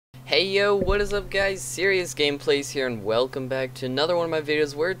Hey yo, what is up guys? Serious Gameplays here and welcome back to another one of my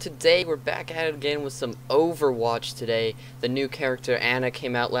videos where today we're back at it again with some Overwatch today. The new character Anna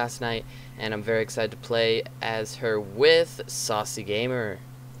came out last night and I'm very excited to play as her with Saucy Gamer.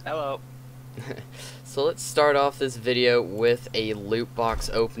 Hello. So let's start off this video with a loot box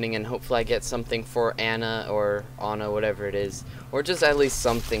opening and hopefully I get something for Anna or Anna, whatever it is. Or just at least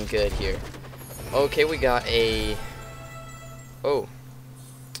something good here. Okay, we got a...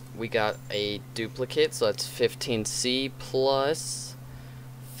 we got a duplicate, so that's 15C plus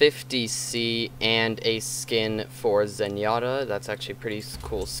 50C and a skin for Zenyatta. That's actually a pretty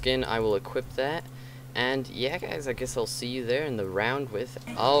cool skin. I will equip that. And yeah guys, I guess I'll see you there in the round with.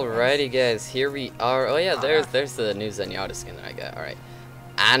 Alrighty guys, here we are. Oh yeah, there's the new Zenyatta skin that I got. Alright.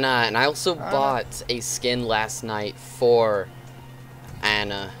 Anna, and I also bought a skin last night for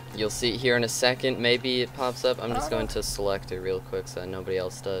Anna. You'll see it here in a second. Maybe it pops up. I'm just going to select it real quick so that nobody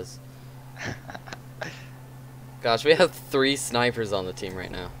else does. Gosh, we have 3 snipers on the team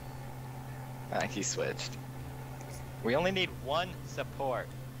right now. He switched. We only need 1 support.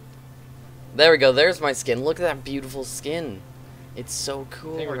 There we go. There's my skin. Look at that beautiful skin. It's so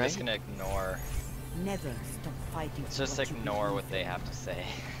cool, I think we're right? just gonna ignore. Never stop fighting. Let's just ignore what they have to say.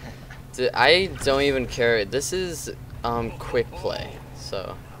 Dude, I don't even care. This is quick play.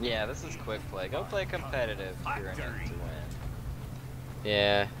 So yeah, this is quick play. Go play competitive if you're in it to win.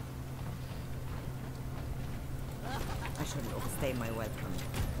 yeah. I shouldn't overstay my welcome.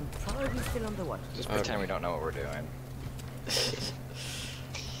 I'm probably still on the watch. Just pretend we don't know what we're doing.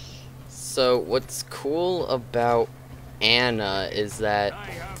 So what's cool about Anna is that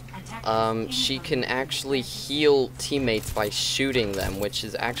she can actually heal teammates by shooting them, which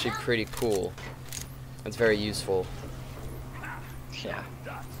is actually pretty cool. It's very useful. Yeah.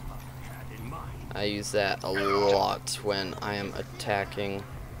 I use that a lot when I am attacking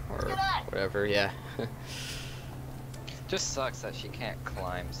or whatever, yeah. Just sucks that she can't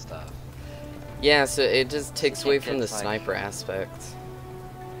climb stuff. Yeah, so it just takes away from the It's like- sniper aspect.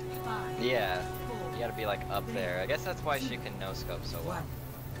 Yeah. You gotta be like up there. I guess that's why she can no scope so well.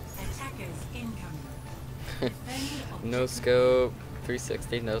 No scope,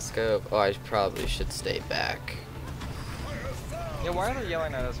 360, no scope. Oh, I probably should stay back. Yeah, why are they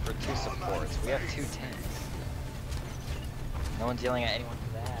yelling at us for 2 supports? We have 2 tanks. No one's yelling at anyone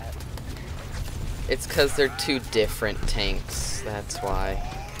for that. It's because they're 2 different tanks, that's why.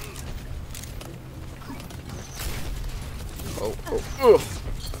 Oh.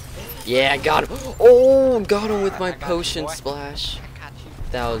 Yeah, I got him. Oh, got him with my potion splash.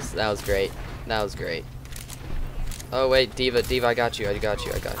 That was great. That was great. Oh wait, Diva, I got you.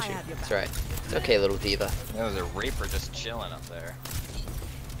 That's right. It's okay, little Diva. There was a Reaper just chilling up there.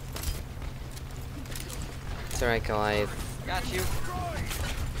 It's alright, Goliath. Got you.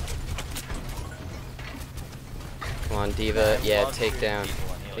 Come on, Diva. Yeah, take down.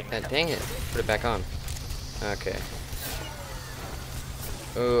 Take that. Dang it. Put it back on. Okay.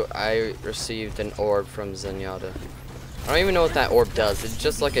 Oh, I received an orb from Zenyatta. I don't even know what that orb does. It's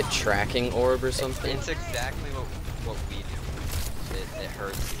just like a tracking orb or something. It's exactly what we do. It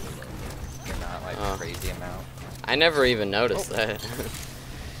hurts you a little bit. You're not like a crazy amount. I never even noticed that.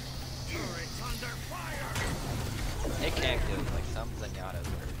 It can kill you. Like some Zenyatas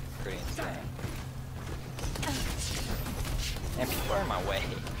are pretty insane. And people are in my way.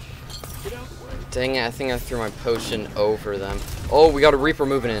 Dang it, I think I threw my potion over them. Oh, we got a Reaper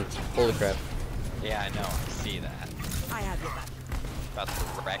moving in. Holy crap. Yeah, I know. I see that. I have your back. About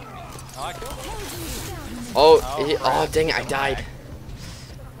to wreck me. Oh, I killed him. Oh, dang it, I died.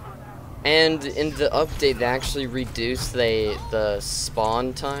 And in the update, they actually reduced the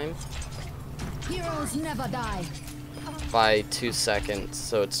spawn time Heroes never die. by 2 seconds,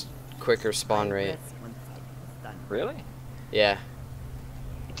 so it's quicker spawn rate. Really? Yeah.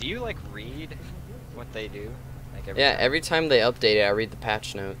 Do you like read what they do? Like Yeah, time? every time they update it, I read the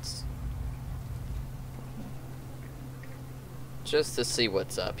patch notes. Just to see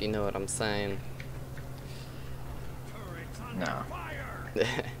what's up, you know what I'm saying? No.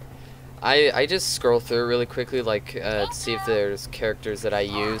 I just scroll through really quickly, like, to see if there's characters that I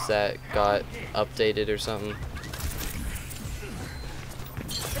use that got updated or something.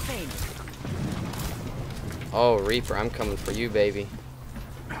 Oh, Reaper, I'm coming for you, baby.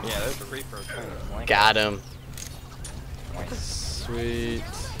 Yeah, there's a Reaper kind of flanking. Got him. Nice. Sweet.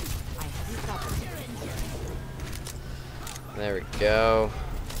 There we go.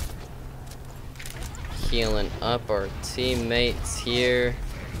 Healing up our teammates here.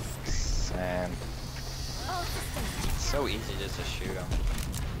 And it's so easy just to shoot them.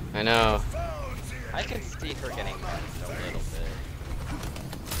 I know. I can see her getting punched a little bit.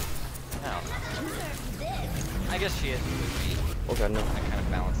 I guess she is really weak. Oh god, no. That kind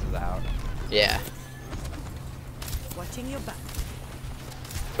of balances out. Yeah. Watching your back.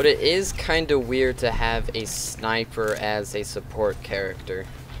 But it is kind of weird to have a sniper as a support character.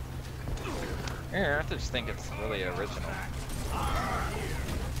 Yeah, I just think it's really original.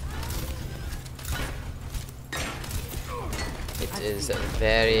 It is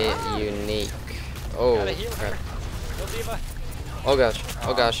very unique. Oh Gotta heal crap. her. Kill Diva. Oh gosh.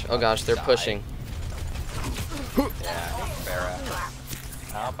 Oh gosh. Oh gosh. They're Die. pushing. Yeah,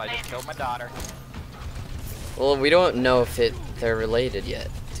 Farah. Oh, I just killed my daughter. Well, we don't know if they're related yet,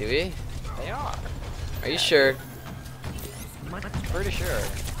 do we? They are. Are you sure? Pretty sure.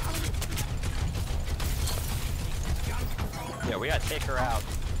 Yeah, we gotta take her out.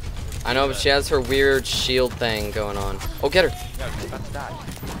 I know, but she has her weird shield thing going on. Oh, get her! Yeah, she's about to die.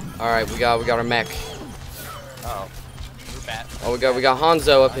 All right, we got our mech. Uh oh. We're bad. Oh, we got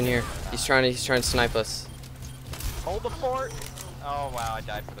Hanzo up in here. He's trying to snipe us. Hold the fort. Oh wow, I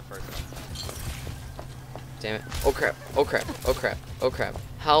died for the first one. Damn it! Oh crap! Oh crap! Oh crap! Oh crap!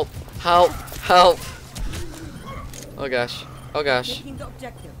 Help! Help! Help! Oh gosh! Oh gosh! Taking the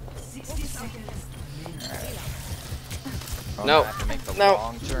objective. 60 seconds. Oh, No. I have to make the No.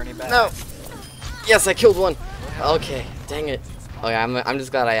 long journey back. No! Yes, I killed one. Okay, dang it. Okay, I'm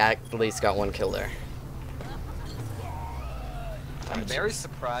just glad I at least got one kill there. I'm very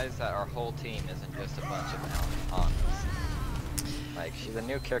surprised that our whole team isn't just a bunch of Hans. Like, she's a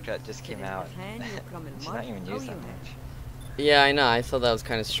new character that just came out. She's not even used that much. Yeah, I know. I thought that was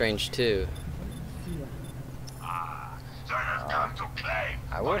kind of strange too.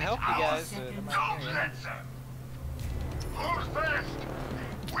 I would help you guys. Who's first?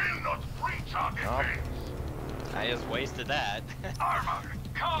 Will not breach our defense. I just wasted that. Armor,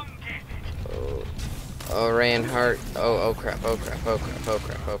 come get it. Oh, oh, Reinhardt. Oh crap. Oh crap. Oh crap. Oh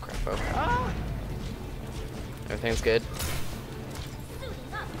crap. Oh crap. Oh crap. Ah! Everything's good.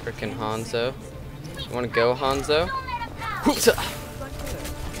 Frickin' Hanzo. You wanna go, Hanzo? Hoopsa!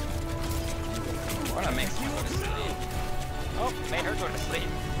 I wanna make someone go to sleep. Oh, made her go to sleep.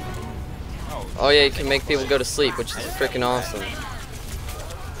 Oh yeah, you can make people go to sleep, which is freaking awesome.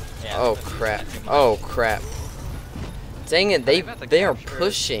 Yeah, Oh but crap. too much. Oh crap. Dang it, I'm about to they are capture it.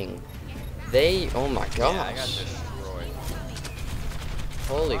 pushing. Oh my Yeah, I got gosh. destroyed.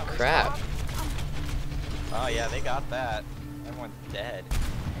 Holy crap. Oh yeah, they got that. Everyone's dead.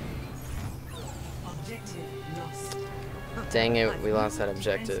 Dang it, we lost that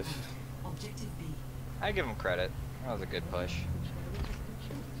objective. I give them credit. That was a good push.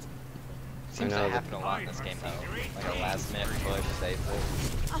 I Seems know to the- happen a lot in this game though. Like a last minute push saves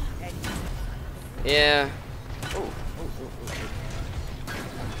it. Yeah.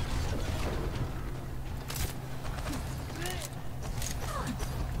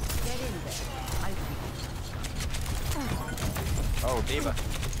 Oh, Diva.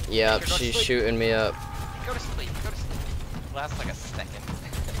 Yep, she's shooting me up. Go to sleep, go to sleep. Lasts like a second.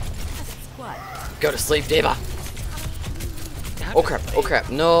 Go to sleep, Diva! Oh crap, oh crap.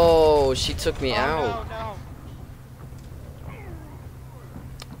 No, she took me out. No, no.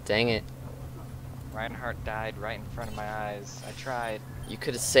 Dang it. Reinhardt died right in front of my eyes. I tried. You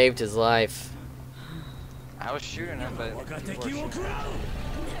could have saved his life. I was shooting him, but unfortunately-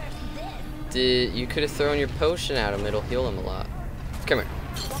 You could have thrown your potion at him, it'll heal him a lot. Come here.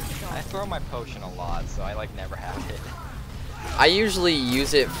 I throw my potion a lot, so I like never have it. I usually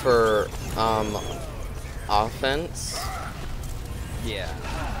use it for offense, Yeah.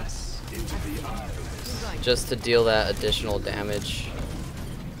 just to deal that additional damage.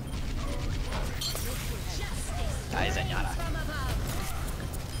 Die, Zenyatta.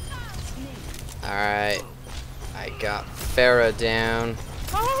 Alright. I got Farah down.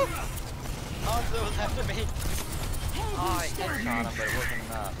 Hanzo was after me. Oh, I hit shot him, but it wasn't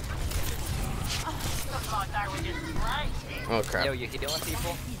enough. Oh crap. Yo, you healing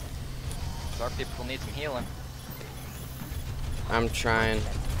people? 'Cause our people need some healing. I'm trying.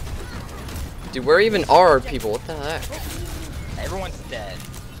 Dude, where even are our people? What the heck? Everyone's dead.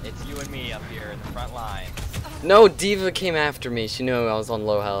 It's you and me up here in the front line. No, Diva came after me. She knew I was on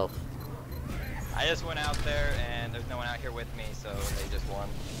low health. I just went out there and there's no one out here with me, so they just won.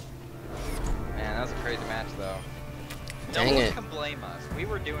 Man, that was a crazy match though. Dang No one it. can blame us. We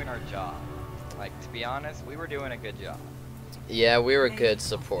were doing our job. Like, to be honest, we were doing a good job. Yeah, we were good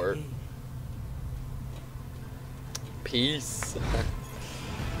support. Peace.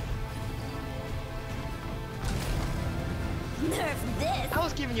 Nerf this. I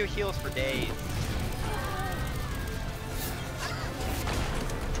was giving you heals for days.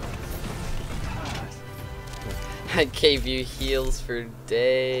 I gave you heals for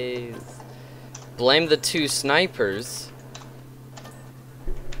days. Blame the 2 snipers.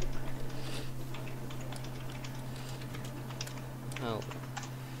 Oh.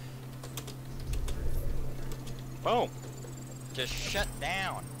 Boom. Just shut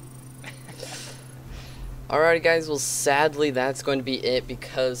down. Alrighty guys, well sadly that's going to be it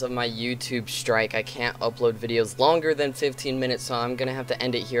because of my YouTube strike. I can't upload videos longer than 15 minutes, so I'm going to have to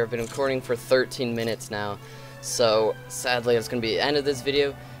end it here. I've been recording for 13 minutes now, so sadly that's going to be the end of this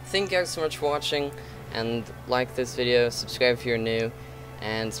video. Thank you guys so much for watching, and like this video, subscribe if you're new,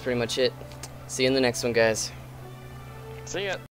 and that's pretty much it. See you in the next one, guys. See ya.